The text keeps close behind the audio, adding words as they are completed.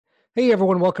Hey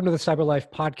everyone, welcome to the Cyber Life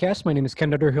podcast. My name is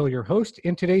Ken Underhill, your host.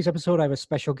 In today's episode, I have a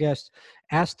special guest,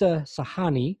 Asta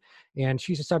Sahani, and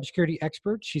she's a cybersecurity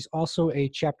expert. She's also a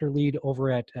chapter lead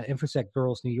over at InfoSec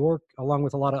Girls New York, along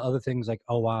with a lot of other things like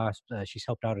OWASP. She's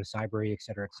helped out at Cybery, et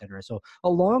cetera, et cetera. So a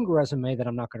long resume that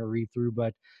I'm not going to read through,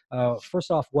 but first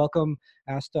off, welcome,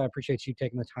 Asta. I appreciate you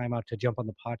taking the time out to jump on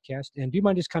the podcast. And do you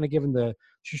mind just kind of giving the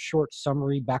short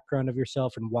summary background of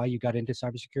yourself and why you got into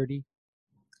cybersecurity?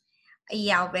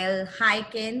 Yeah, well, hi,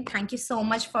 Ken. Thank you so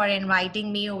much for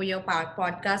inviting me over your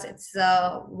podcast. It's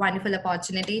a wonderful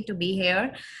opportunity to be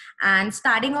here. And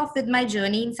starting off with my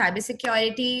journey in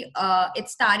cybersecurity, it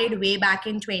started way back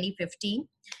in 2015.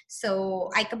 So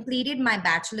I completed my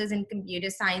bachelor's in computer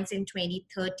science in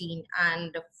 2013.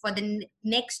 And for the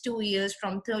next 2 years,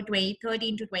 from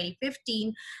 2013 to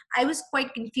 2015, I was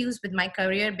quite confused with my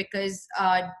career because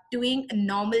doing a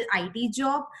normal IT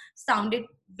job sounded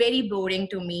very boring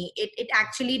to me. It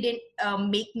actually didn't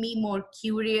make me more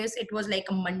curious. It was like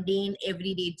a mundane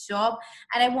everyday job,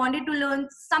 and I wanted to learn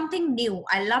something new.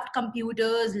 I loved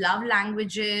computers, loved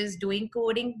languages, doing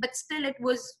coding, but still it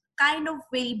was kind of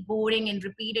very boring and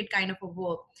repeated kind of a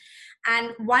work.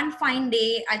 And one fine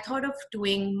day I thought of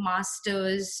doing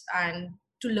masters and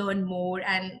to learn more,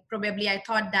 and probably I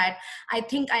thought that I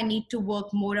think I need to work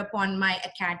more upon my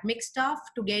academic stuff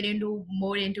to get into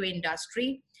more into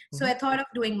industry. So Mhm. I thought of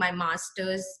doing my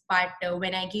masters, but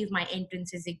when I gave my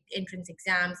entrance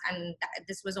exams, and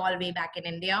this was all way back in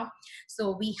India,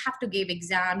 so we have to give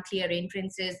exam, clear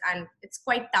entrances, and it's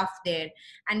quite tough there.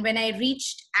 And when I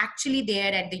reached actually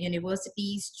there at the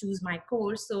universities, choose my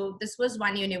course. So this was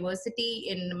one university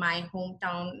in my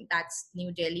hometown, that's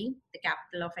New Delhi, the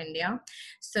capital of India.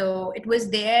 So it was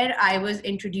there I was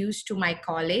introduced to my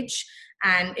college,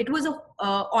 and it was a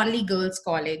only girls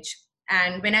college.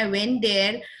 And when I went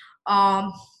there,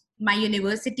 um, my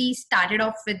university started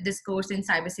off with this course in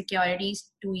cybersecurity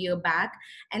 2 year back,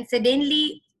 and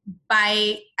suddenly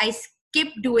by I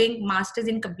skipped doing masters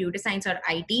in computer science or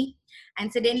IT,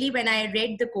 and suddenly when I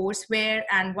read the courseware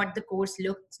and what the course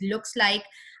looks like,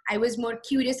 I was more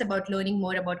curious about learning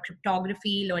more about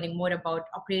cryptography, learning more about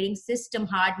operating system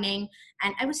hardening,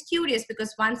 and I was curious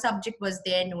because one subject was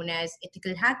there known as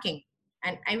ethical hacking,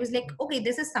 and I was like, okay,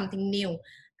 this is something new.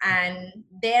 And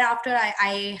thereafter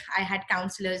I had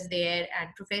counselors there and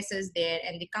professors there,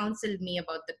 and they counseled me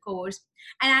about the course,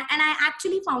 and I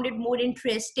actually found it more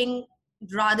interesting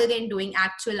rather than doing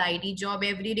actual IT job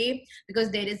every day,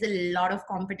 because there is a lot of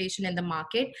competition in the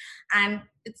market, and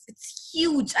it's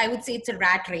huge. I would say it's a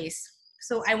rat race.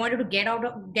 So I wanted to get out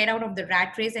of the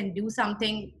rat race and do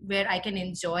something where I can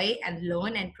enjoy and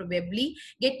learn and probably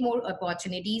get more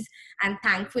opportunities. And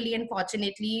thankfully and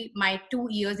fortunately, my 2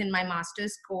 years in my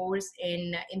master's course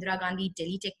in Indira Gandhi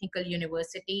Delhi Technical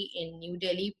University in New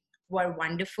Delhi were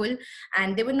wonderful.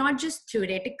 And they were not just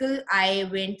theoretical. I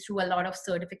went through a lot of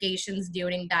certifications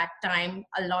during that time,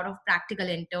 a lot of practical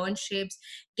internships,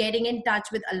 getting in touch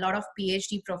with a lot of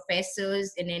PhD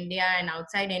professors in India and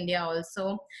outside India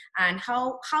also, and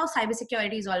how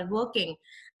cybersecurity is all working.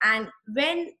 And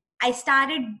when I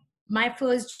started my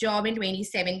first job in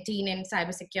 2017 in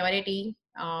cybersecurity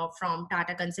from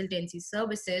Tata Consultancy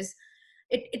Services,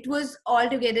 it was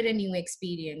altogether a new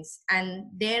experience. And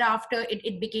thereafter,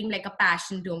 it became like a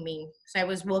passion to me. So I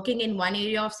was working in one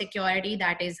area of security,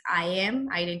 that is IAM,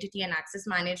 Identity and Access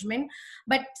Management.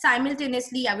 But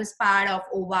simultaneously, I was part of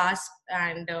OWASP,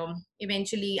 and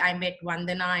eventually I met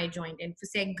Vandana, I joined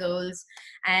InfoSec Girls.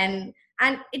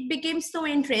 And it became so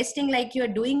interesting, like you're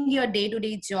doing your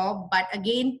day-to-day job, but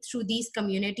again through these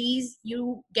communities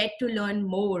you get to learn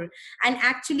more. And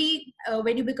actually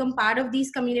when you become part of these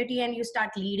community and you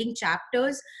start leading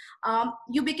chapters,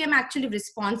 you become actually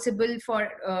responsible for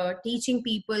teaching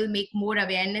people, make more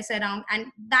awareness around, and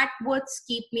that what's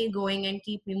keep me going and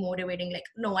keep me motivating, like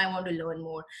no, I want to learn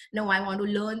more. No, I want to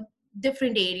learn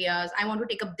different areas. I want to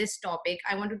take up this topic.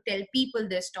 I want to tell people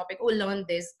this topic. Oh, learn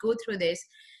this, go through this.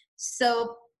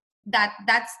 So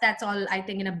that's all I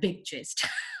think in a big gist.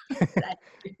 That-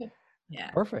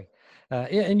 yeah. Perfect. Yeah,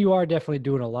 and you are definitely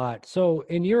doing a lot. So,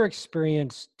 in your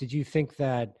experience, did you think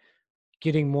that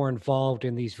getting more involved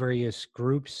in these various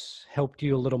groups helped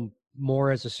you a little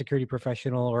more as a security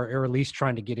professional, or at least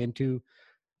trying to get into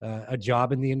a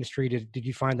job in the industry? Did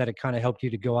you find that it kind of helped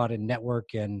you to go out and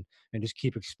network and just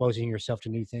keep exposing yourself to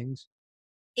new things?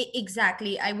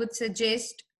 Exactly. I would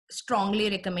suggest strongly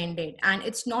recommend it. And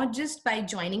it's not just by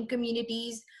joining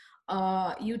communities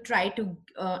you try to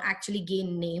actually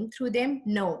gain name through them.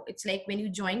 No, it's like when you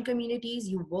join communities,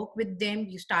 you work with them.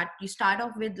 You start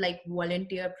off with like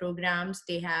volunteer programs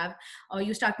they have, or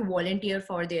you start to volunteer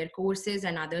for their courses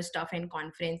and other stuff and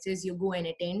conferences. You go and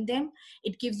attend them.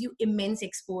 It gives you immense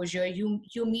exposure.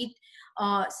 You meet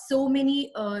so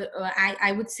many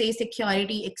I would say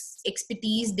security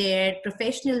expertise there,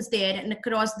 professionals there and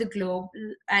across the globe,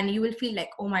 and you will feel like,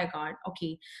 oh my god,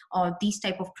 okay, these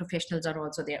type of professionals are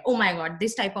also there. Oh my god,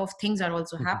 this type of things are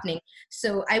also Mhm. happening.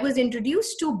 So I was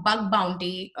introduced to bug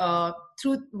bounty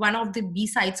through one of the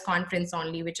B-sides conference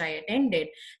only, which I attended.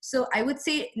 So I would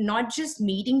say not just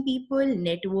meeting people,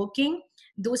 networking,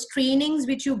 those trainings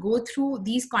which you go through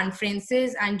these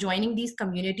conferences and joining these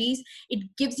communities, it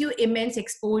gives you immense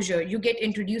exposure. You get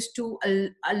introduced to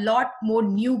a lot more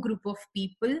new group of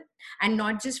people, and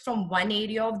not just from one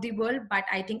area of the world, but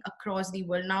I think across the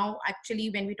world. Now actually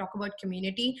when we talk about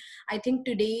community, I think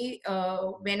today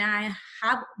when I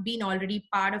have been already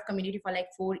part of community for like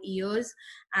 4 years,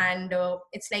 and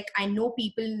it's like I know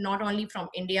people not only from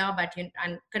India, but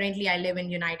and currently I live in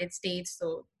United States.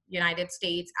 So United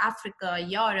States, Africa,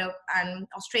 Europe, and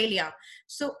Australia.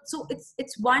 So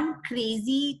it's one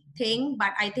crazy thing,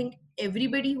 but I think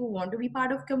everybody who want to be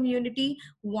part of community,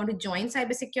 who want to join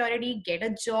cybersecurity, get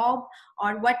a job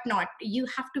or whatnot, you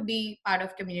have to be part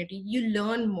of community. You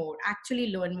learn more,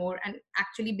 actually learn more, and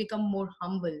actually become more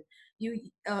humble. You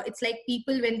it's like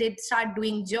people when they start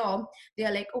doing job, they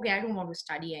are like, okay, I don't want to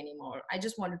study anymore, I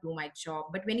just want to do my job.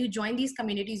 But when you join these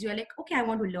communities, you're like, okay, I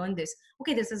want to learn this.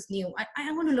 Okay, this is new.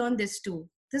 I want to learn this too.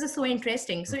 This is so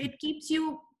interesting. So Mhm. it keeps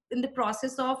you in the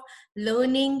process of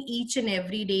learning each and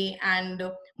every day, and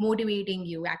motivating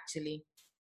you actually.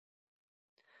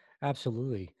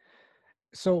 Absolutely.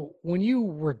 So when you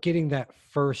were getting that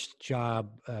first job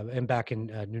and back in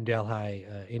New Delhi,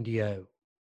 India,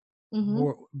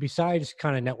 Mm-hmm. besides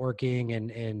kind of networking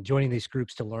and joining these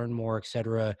groups to learn more, et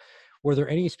cetera, were there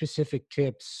any specific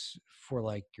tips for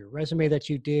like your resume that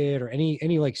you did, or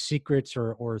any like secrets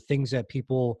or things that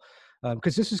people,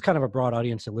 because this is kind of a broad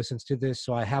audience that listens to this,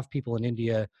 so I have people in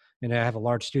India and I have a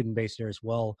large student base there as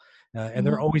well, and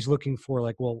they're Mm-hmm. always looking for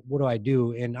like, well, what do I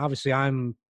do? And obviously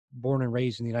I'm born and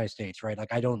raised in the United States, right?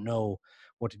 Like I don't know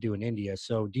what to do in India.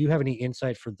 So do you have any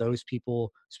insight for those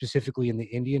people specifically in the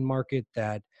Indian market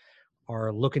that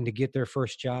are looking to get their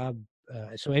first job?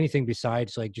 So anything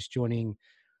besides like just joining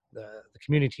the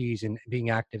communities and being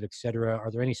active, et cetera,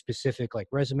 are there any specific like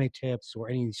resume tips or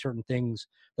any certain things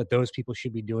that those people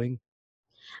should be doing?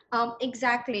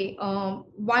 Exactly.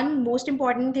 One most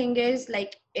important thing is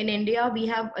like in India, we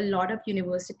have a lot of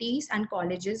universities and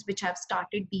colleges which have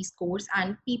started these courses,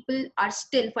 and people are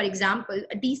still, for example,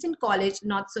 a decent college,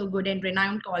 not so good and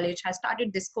renowned college has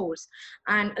started this course.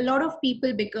 And a lot of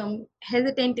people become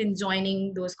hesitant in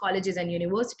joining those colleges and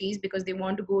universities because they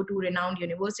want to go to renowned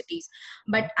universities.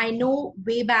 But I know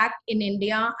way back in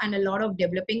India and a lot of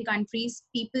developing countries,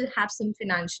 people have some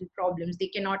financial problems. They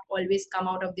cannot always come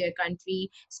out of their country,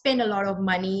 spend a lot of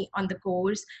money on the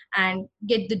course, and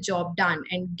get the job done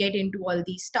and get into all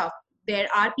these stuff. There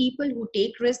are people who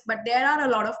take risks, but there are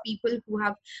a lot of people who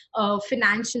have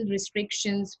financial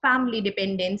restrictions, family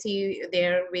dependency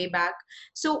their way back.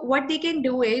 So what they can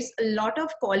do is, a lot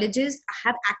of colleges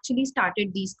have actually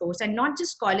started these courses, and not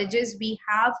just colleges. We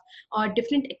have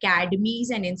different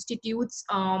academies and institutes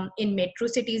in metro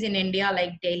cities in India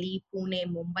like Delhi, Pune,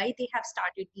 Mumbai. They have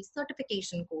started these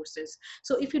certification courses.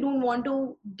 So if you don't want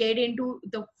to get into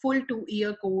the full 2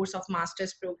 year course of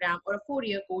master's program or a 4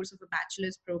 year course of a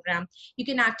bachelor's program, you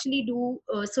can actually do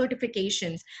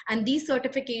certifications, and these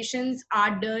certifications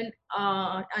are done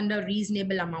under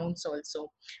reasonable amounts also.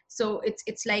 So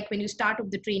it's like when you start off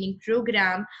the training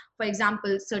program, for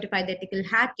example, certified ethical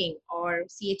hacking or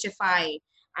CHFI.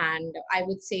 And I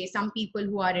would say some people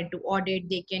who are into audit,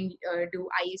 they can do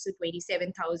ISO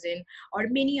 27000 or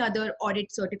many other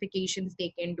audit certifications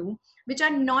they can do, which are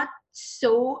not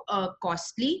so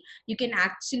costly. You can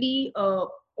actually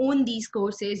own these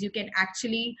courses. You can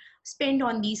actually spend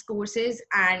on these courses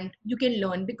and you can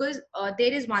learn, because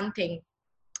there is one thing.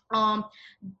 um,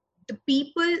 the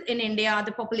people in India,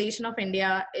 the population of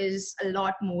India is a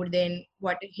lot more than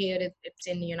what here it's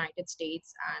in the United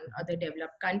States and other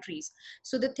developed countries.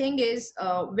 So the thing is,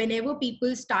 whenever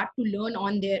people start to learn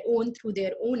on their own through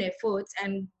their own efforts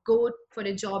and go for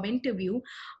a job interview,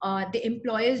 the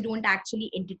employers don't actually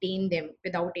entertain them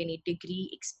without any degree,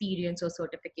 experience, or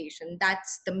certification.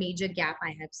 That's the major gap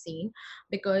I have seen,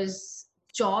 because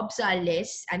jobs are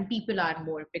less and people are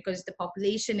more because the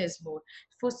population is more.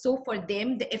 For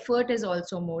them the effort is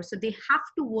also more, so they have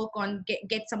to work on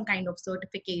get some kind of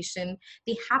certification.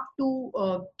 They have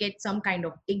to get some kind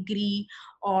of degree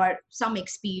or some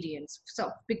experience.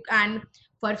 And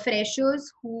for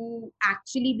freshers who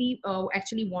actually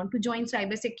want to join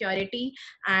cybersecurity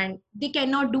and they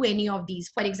cannot do any of these,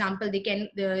 for example,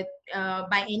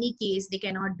 by any case they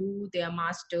cannot do their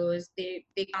masters, they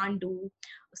can't do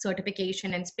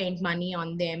certification and spend money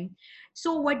on them.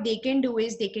 So what they can do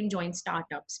is they can join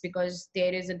startups, because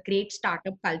there is a great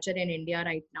startup culture in India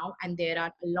right now, and there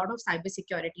are a lot of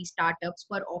cybersecurity startups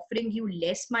who are offering you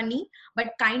less money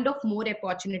but kind of more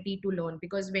opportunity to learn.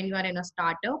 Because when you are in a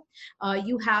startup,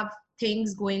 you have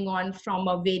things going on from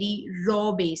a very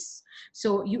raw base,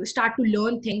 so you start to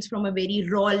learn things from a very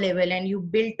raw level, and you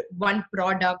build one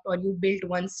product or you build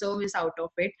one service out of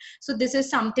it. So this is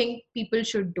something people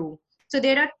should do. So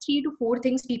there are 3 to 4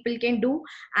 things people can do.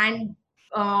 And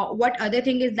what other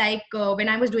thing is like, when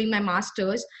I was doing my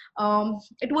masters,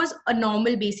 it was a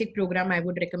normal basic program I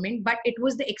would recommend, but it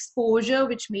was the exposure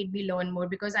which made me learn more,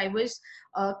 because I was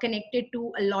connected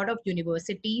to a lot of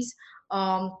universities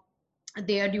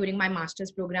there during my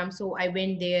master's program. So I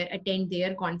went there, attend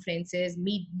their conferences,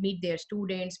 meet their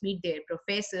students, meet their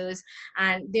professors.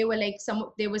 And there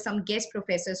were some guest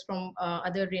professors from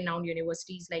other renowned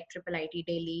universities like triple IT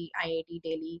Delhi, IIT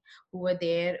Delhi, who were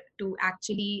there to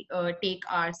actually take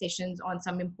our sessions on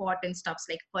some important stuffs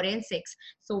like forensics.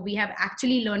 So we have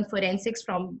actually learned forensics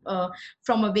from a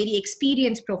very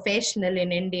experienced professional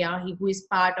in India, who is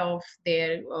part of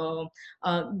their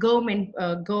government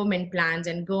plans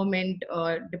and government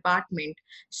department.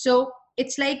 So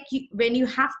it's like when you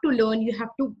have to learn, you have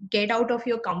to get out of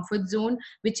your comfort zone,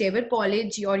 whichever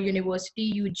college or university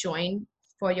you join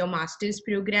for your master's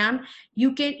program.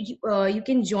 You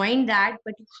can join that,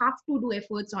 but you have to do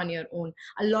efforts on your own.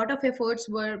 A lot of efforts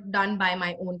were done by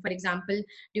my own. For example,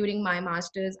 during my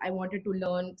master's, I wanted to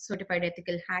learn certified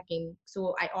ethical hacking,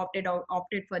 so I opted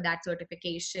for that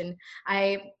certification.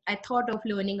 I thought of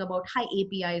learning about how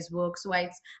APIs work, so I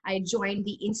joined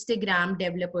the Instagram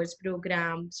developers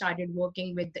program, started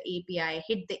working with the API,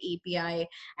 hit the API,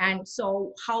 and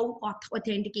saw how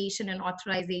authentication and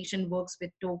authorization works with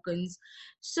tokens.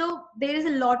 So there is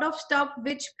a lot of stuff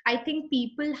which I think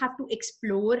people have to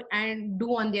explore and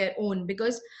do on their own,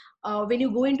 because when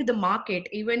you go into the market,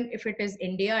 even if it is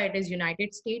India, it is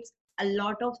United States, a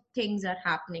lot of things are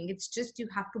happening. It's just you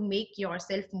have to make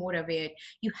yourself more aware.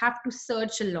 You have to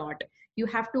search a lot. You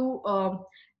have to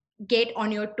get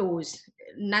on your toes.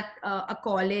 Not a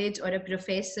college or a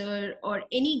professor or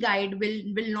any guide will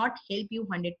not help you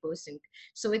 100%.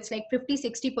 So it's like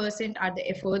 50-60% are the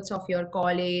efforts of your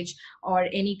college or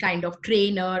any kind of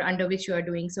trainer under which you are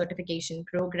doing certification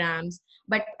programs.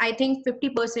 But I think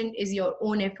 50% is your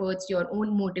own efforts, your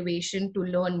own motivation to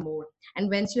learn more. And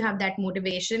once you have that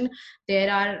motivation, there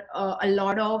are a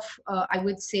lot of I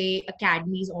would say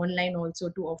academies online also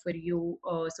to offer you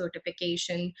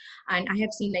certification. And I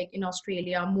have seen like in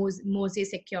Australia, Mose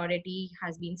Security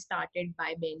has been started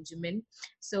by Benjamin.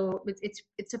 So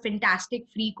it's a fantastic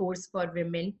free course for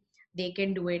women. They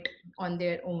can do it on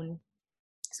their own.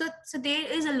 So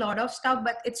there is a lot of stuff,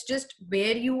 but it's just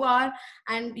where you are,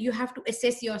 and you have to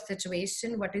assess your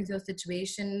situation. What is your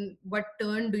situation? What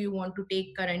turn do you want to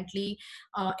take currently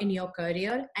in your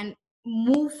career, and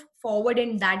move forward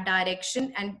in that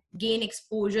direction and gain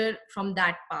exposure from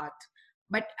that path.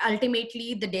 But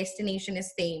ultimately the destination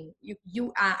is same.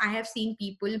 I have seen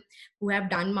people who have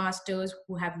done masters,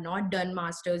 who have not done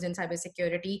masters in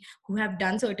cybersecurity, who have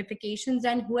done certifications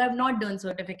and who have not done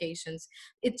certifications.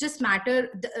 It just matter,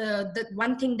 the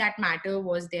one thing that matter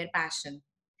was their passion.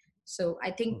 So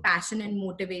I think passion and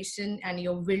motivation and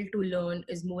your will to learn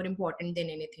is more important than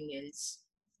anything else.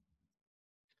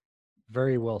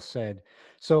 Very well said.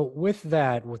 So with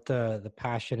that, with the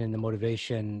passion and the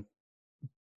motivation,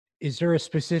 is there a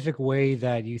specific way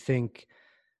that you think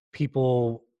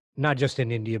people, not just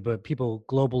in India, but people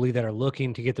globally that are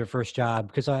looking to get their first job?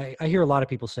 Because I hear a lot of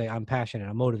people say, I'm passionate,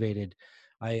 I'm motivated,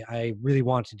 I really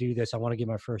want to do this, I want to get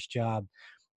my first job.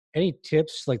 Any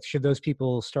tips? Like, should those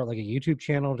people start like a YouTube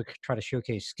channel to try to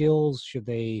showcase skills? Should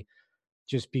they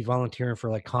just be volunteering for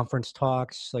like conference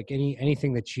talks? Like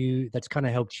anything that's kind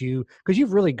of helped you? Because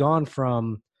you've really gone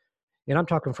from, and I'm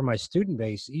talking from my student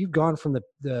base, you've gone from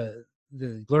the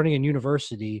learning in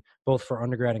university, both for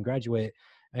undergrad and graduate,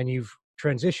 and you've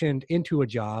transitioned into a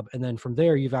job. And then from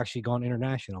there, you've actually gone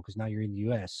international because now you're in the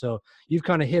US. So you've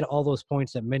kind of hit all those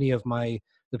points that many of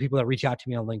the people that reach out to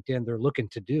me on LinkedIn, they're looking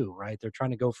to do, right? They're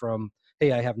trying to go from,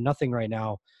 hey, I have nothing right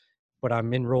now, but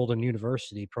I'm enrolled in a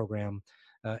university program.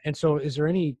 And so is there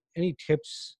any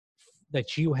tips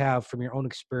that you have from your own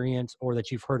experience or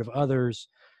that you've heard of others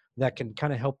that can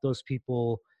kind of help those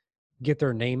people get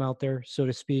their name out there, so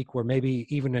to speak, where maybe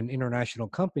even an international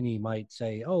company might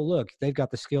say, oh, look, they've got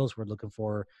the skills we're looking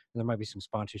for, and there might be some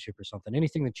sponsorship or something.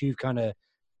 Anything that you've kind of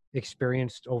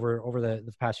experienced over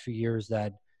the past few years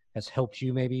that has helped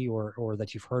you maybe, or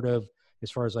that you've heard of as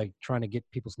far as like trying to get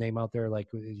people's name out there,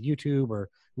 like with YouTube or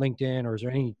LinkedIn, or is there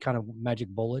any kind of magic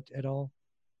bullet at all?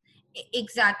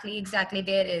 Exactly.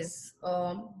 There is,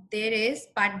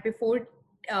 but before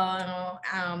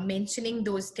mentioning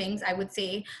those things, I would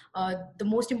say the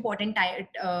most important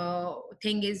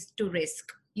thing is to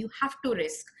risk. You have to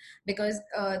risk, because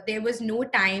there was no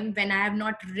time when I have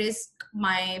not risked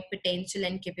my potential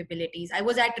and capabilities. I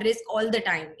was at risk all the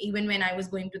time, even when I was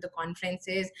going to the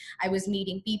conferences, I was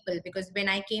meeting people, because when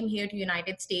I came here to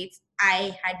United States,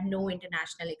 I had no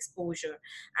international exposure.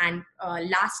 And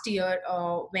last year,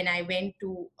 when I went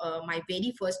to my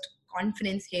very first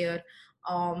conference here,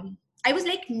 I was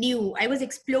like new. I was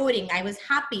exploring. I was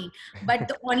happy. But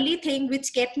the only thing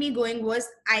which kept me going was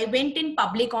I went in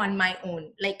public on my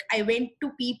own. Like I went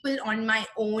to people on my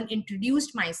own,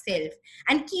 introduced myself,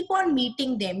 and keep on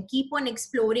meeting them, keep on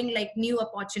exploring like new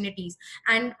opportunities.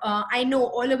 And I know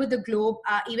all over the globe,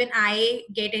 even I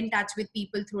get in touch with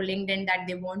people through LinkedIn that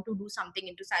they want to do something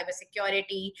into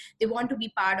cybersecurity. They want to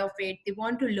be part of it. They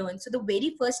want to learn. So the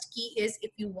very first key is,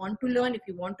 if you want to learn, if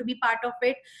you want to be part of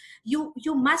it, you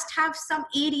must have some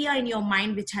area in your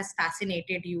mind which has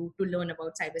fascinated you to learn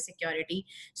about cybersecurity.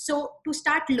 So to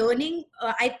start learning,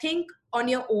 I think on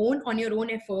your own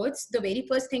efforts, the very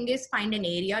first thing is find an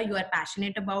area you are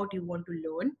passionate about, you want to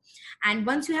learn. And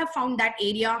once you have found that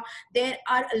area, there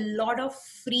are a lot of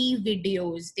free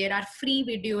videos. There are free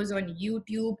videos on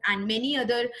YouTube and many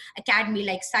other academy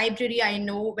like Cybrary. I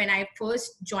know when I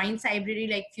first joined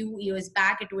Cybrary like few years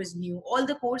back, it was new. All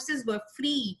the courses were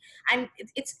free, and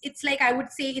it's like, I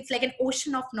would say, it's like an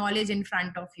ocean of knowledge in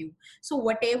front of you. So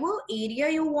whatever area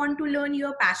you want to learn,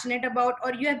 you're passionate about,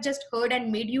 or you have just heard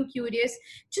and made you curious,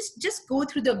 just go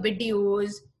through the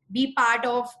videos, be part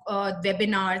of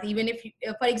webinars. Even if you,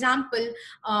 for example,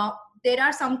 there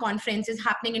are some conferences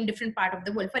happening in different part of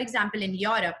the world. For example, in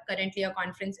Europe, currently a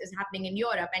conference is happening in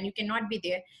Europe and you cannot be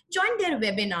there. Join their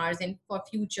webinars, and for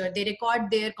future they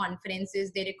record their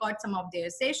conferences, they record some of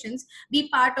their sessions. Be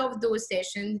part of those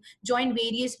sessions, join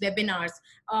various webinars.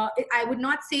 I would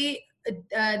not say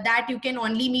that you can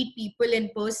only meet people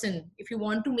in person. If you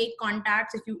want to make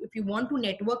contacts, if you want to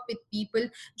network with people,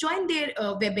 join their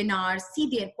webinars, see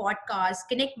their podcasts,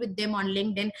 connect with them on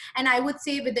LinkedIn. And I would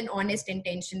say with an honest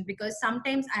intention, because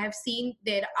sometimes I have seen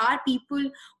there are people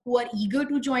who are eager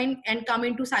to join and come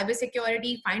into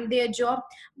cybersecurity, find their job,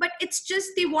 but it's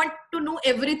just they want to know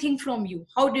everything from you.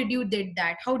 How did you did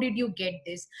that? How did you get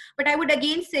this? But I would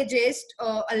again suggest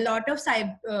a lot of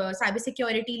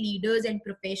cybersecurity leaders and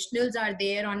professionals are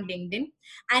there on LinkedIn,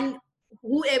 and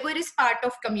whoever is part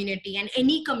of community and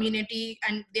any community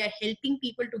and they are helping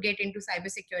people to get into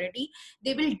cybersecurity,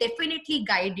 they will definitely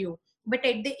guide you. But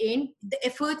at the end, the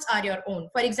efforts are your own.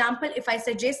 For example, if I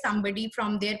suggest somebody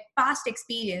from their past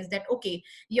experience that, okay,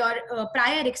 your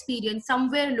prior experience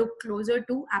somewhere look closer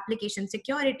to application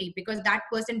security, because that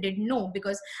person didn't know.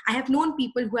 Because I have known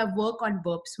people who have worked on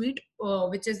Burp Suite,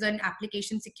 which is an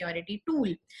application security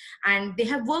tool, and they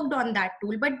have worked on that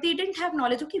tool, but they didn't have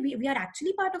knowledge. Okay, we are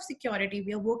actually part of security,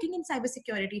 we are working in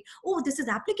cybersecurity. Oh, this is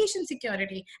application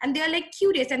security. And they are like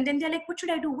curious, and then they're like, what should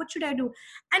I do, what should I do?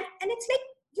 And it's like,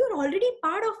 you're already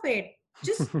part of it.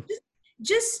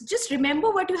 Just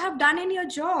remember what you have done in your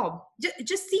job.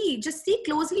 Just see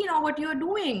closely now what you're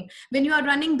doing when you are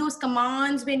running those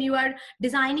commands, when you are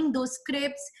designing those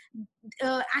scripts.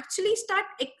 Actually start,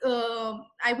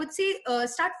 I would say,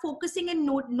 start focusing and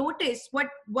notice what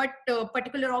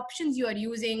particular options you are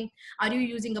using. Are you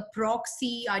using a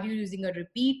proxy? Are you using a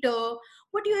repeater?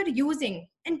 What you are using?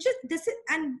 And just this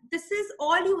is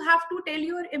all you have to tell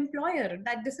your employer,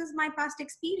 that this is my past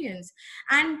experience.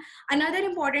 And another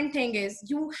important thing is,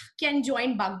 you can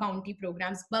join bug bounty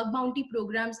programs. Bug bounty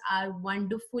programs are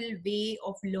wonderful way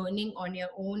of learning on your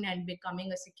own and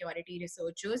becoming a security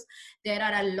researchers. There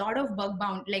are a lot of bug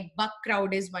bounty, like Bug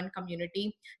Crowd is one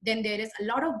community. Then there is a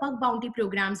lot of bug bounty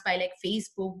programs by like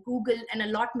Facebook, Google, and a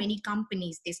lot many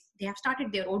companies. They have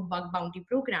started their own bug bounty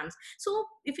programs. So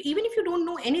even if you don't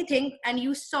know anything and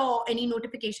you saw any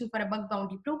notification for a bug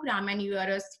bounty program and you are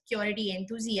a security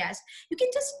enthusiast, you can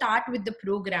just start with the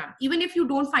program. Even if you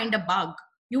don't find a bug,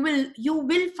 you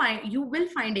will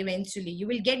find eventually, you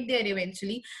will get there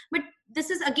eventually. But this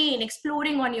is again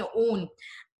exploring on your own.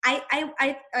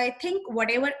 I think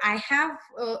whatever I have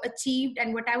achieved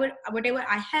and whatever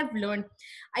I have learned,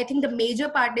 I think the major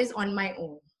part is on my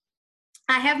own.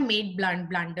 I have made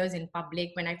blunders in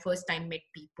public when I first time met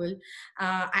people.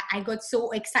 I got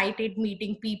so excited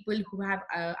meeting people who have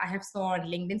I have saw on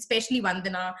LinkedIn, especially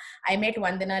Vandana. I met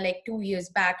Vandana like 2 years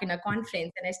back in a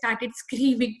conference, and I started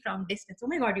screaming from distance, "Oh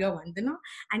my God, you're Vandana!"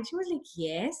 And she was like,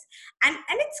 "Yes." And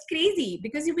it's crazy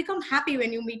because you become happy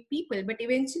when you meet people, but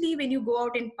eventually when you go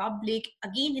out in public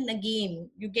again and again,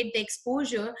 you get the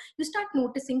exposure. You start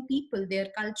noticing people, their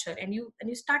culture, and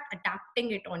you start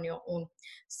adapting it on your own.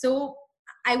 So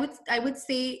I would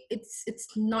say it's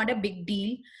not a big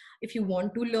deal. If you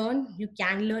want to learn, you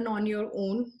can learn on your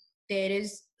own. There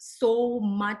is so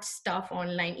much stuff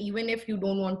online. Even if you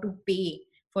don't want to pay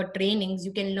for trainings,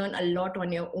 you can learn a lot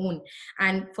on your own.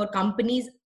 And for companies,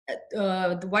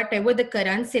 whatever the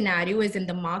current scenario is in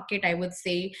the market, I would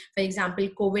say, for example,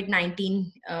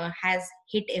 COVID-19 has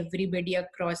hit everybody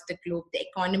across the globe. The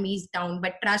economy is down,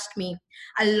 but trust me,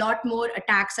 a lot more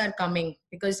attacks are coming,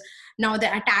 because now the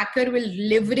attacker will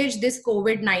leverage this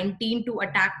COVID-19 to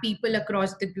attack people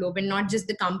across the globe, and not just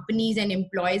the companies and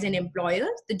employees and employers,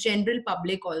 the general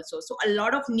public also. So a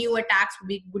lot of new attacks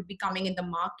would be coming in the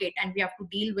market, and we have to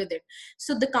deal with it.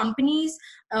 So the companies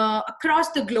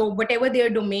across the globe, whatever their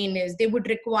domain is, they would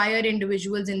require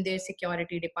individuals in their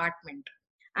security department.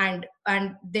 And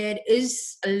there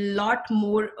is a lot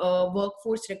more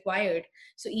workforce required.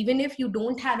 So even if you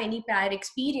don't have any prior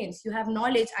experience, you have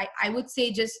knowledge, I would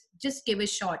say just give a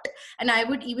shot. And I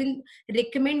would even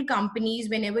recommend companies,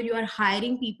 whenever you are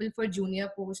hiring people for junior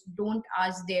posts, don't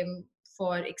ask them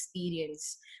for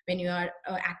experience. When you are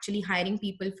actually hiring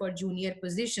people for junior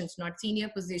positions, not senior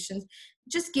positions,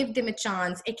 just give them a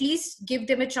chance. At least give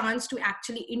them a chance to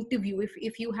actually interview.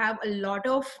 If you have a lot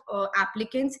of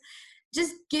applicants,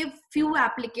 just give few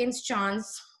applicants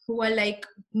chance who are like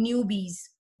newbies,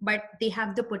 but they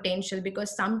have the potential.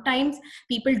 Because sometimes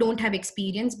people don't have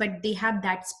experience, but they have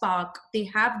that spark, they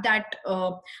have that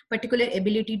particular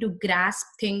ability to grasp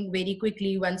thing very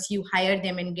quickly once you hire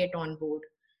them and get on board.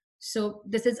 So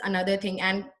this is another thing.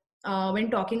 And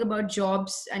when talking about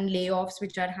jobs and layoffs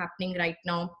which are happening right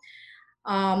now,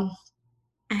 um,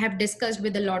 I have discussed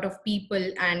with a lot of people,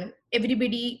 and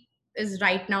everybody is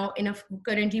right now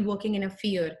currently working in a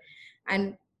fear.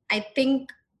 And I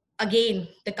think, again,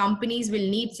 the companies will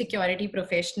need security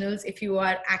professionals. If you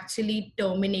are actually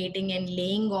terminating and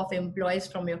laying off employees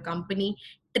from your company,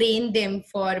 train them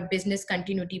for business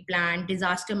continuity plan,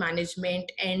 disaster management,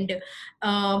 and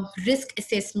risk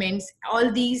assessments.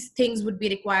 All these things would be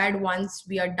required once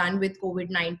we are done with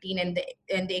COVID-19,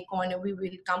 and the economy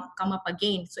will come up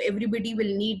again. So everybody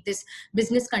will need this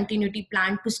business continuity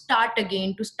plan to start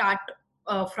again, to start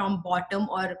from bottom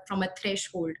or from a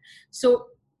threshold. So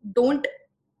don't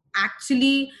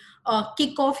actually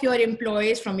kick off your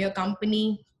employees from your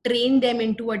company, train them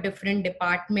into a different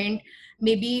department.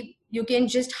 Maybe you can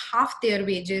just half their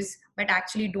wages, but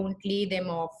actually don't lay them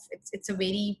off. It's a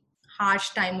very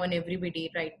harsh time on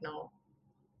everybody right now.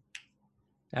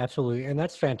 Absolutely, and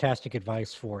that's fantastic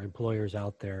advice for employers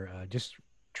out there. Just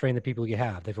train the people you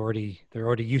have. They're already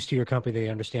used to your company. They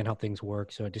understand how things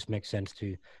work, so it just makes sense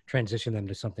to transition them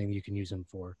to something you can use them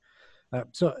for.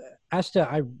 So, Asta,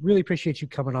 I really appreciate you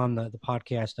coming on the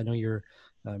podcast. I know you're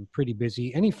pretty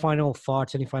busy. Any final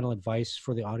thoughts? Any final advice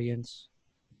for the audience?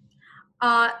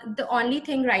 The only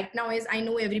thing right now is, I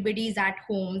know everybody is at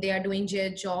home. They are doing their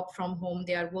job from home.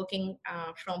 They are working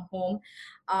from home.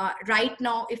 Right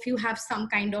now, if you have some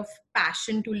kind of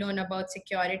passion to learn about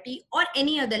security or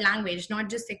any other language,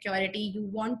 not just security, you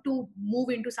want to move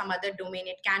into some other domain.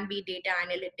 It can be data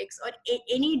analytics or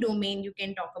any domain you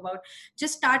can talk about.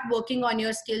 Just start working on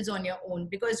your skills on your own,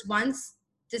 because once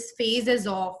this phase is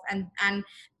off and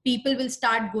people will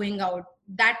start going out,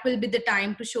 that will be the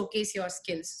time to showcase your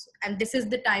skills. And this is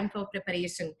the time for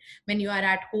preparation. When you are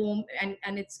at home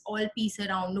and it's all peace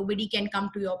around, nobody can come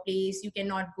to your place, you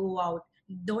cannot go out,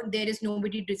 there is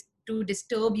nobody to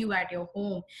disturb you at your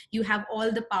home. You have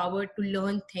all the power to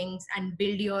learn things and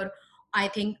build your, I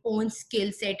think, own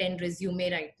skill set and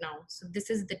resume right now. So this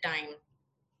is the time.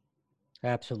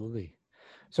 Absolutely.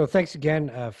 So thanks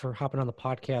again for hopping on the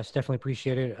podcast. Definitely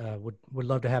appreciate it. Would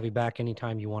love to have you back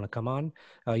anytime you want to come on.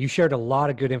 You shared a lot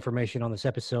of good information on this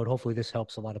episode. Hopefully this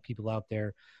helps a lot of people out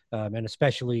there, and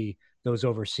especially those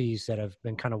overseas that have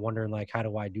been kind of wondering, like, how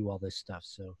do I do all this stuff?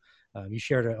 So you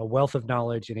shared a wealth of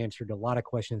knowledge and answered a lot of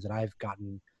questions that I've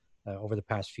gotten over the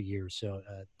past few years. So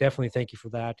definitely thank you for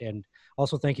that. And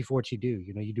also thank you for what you do.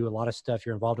 You know, you do a lot of stuff.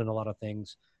 You're involved in a lot of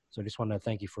things. So I just want to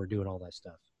thank you for doing all that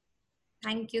stuff.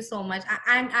 Thank you so much.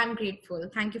 I'm grateful.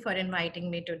 Thank you for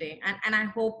inviting me today, and I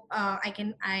hope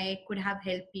I could have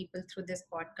helped people through this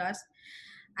podcast.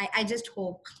 I just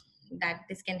hope that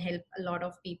this can help a lot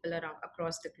of people around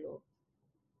across the globe.